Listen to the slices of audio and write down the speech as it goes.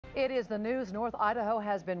It is the news North Idaho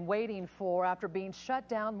has been waiting for after being shut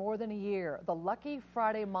down more than a year. The Lucky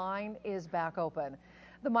Friday mine is back open.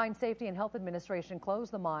 The Mine Safety and Health Administration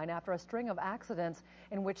closed the mine after a string of accidents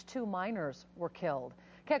in which 2 miners were killed.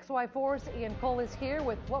 KXLY4's Ian Cull is here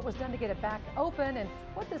with what was done to get it back open and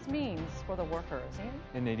what this means for the workers. Ian?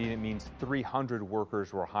 And Nadine, it means 300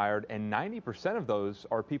 workers were hired, and 90% of those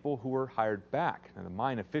are people who were hired back. Now, the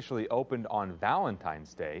mine officially opened on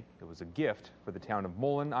Valentine's Day. It was a gift for the town of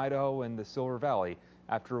Mullen, Idaho, and the Silver Valley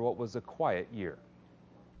after what was a quiet year.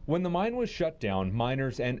 When the mine was shut down,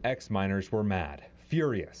 miners and ex-miners were mad,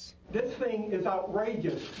 furious. This thing is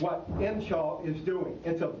outrageous what MSHA is doing.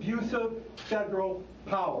 It's abusive federal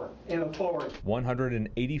power and authority.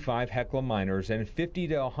 185 Hecla miners and 50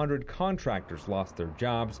 to 100 contractors lost their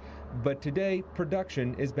jobs, but today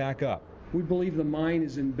production is back up. We believe the mine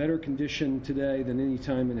is in better condition today than any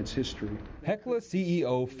time in its history. Hecla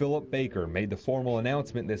CEO Philip Baker made the formal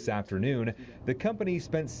announcement this afternoon. The company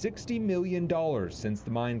spent $60 million since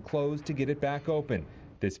the mine closed to get it back open.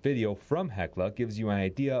 This video from Hecla gives you an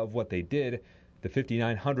idea of what they did. The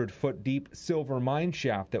 5,900-foot deep silver mine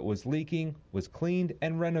shaft that was leaking was cleaned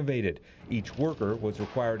and renovated. Each worker was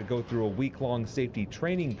required to go through a week-long safety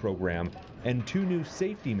training program, and 2 new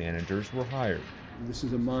safety managers were hired. This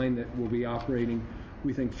is a mine that will be operating,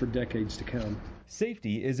 we think, for decades to come.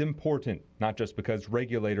 Safety is important, not just because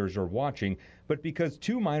regulators are watching, but because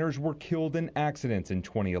 2 miners were killed in accidents in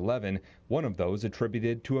 2011, one of those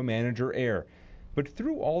attributed to a manager error. But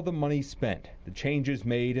through all the money spent, the changes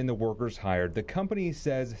made and the workers hired, the company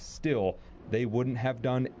says still they wouldn't have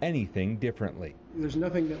done anything differently. There's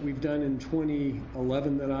nothing that we've done in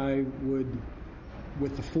 2011 that I would,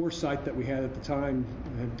 with the foresight that we had at the time,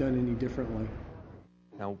 have done any differently.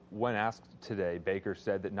 Now, when asked today, Baker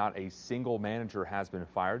said that not a single manager has been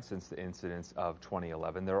fired since the incidents of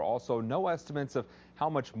 2011. There are also no estimates of how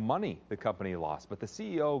much money the company lost, but the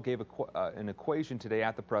CEO gave an equation today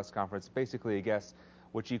at the press conference, basically a guess,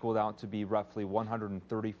 which equaled out to be roughly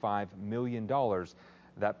 $135 million.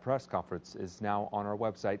 That press conference is now on our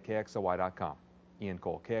website, KXLY.com. Ian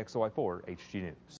Cull, KXLY4 HG News.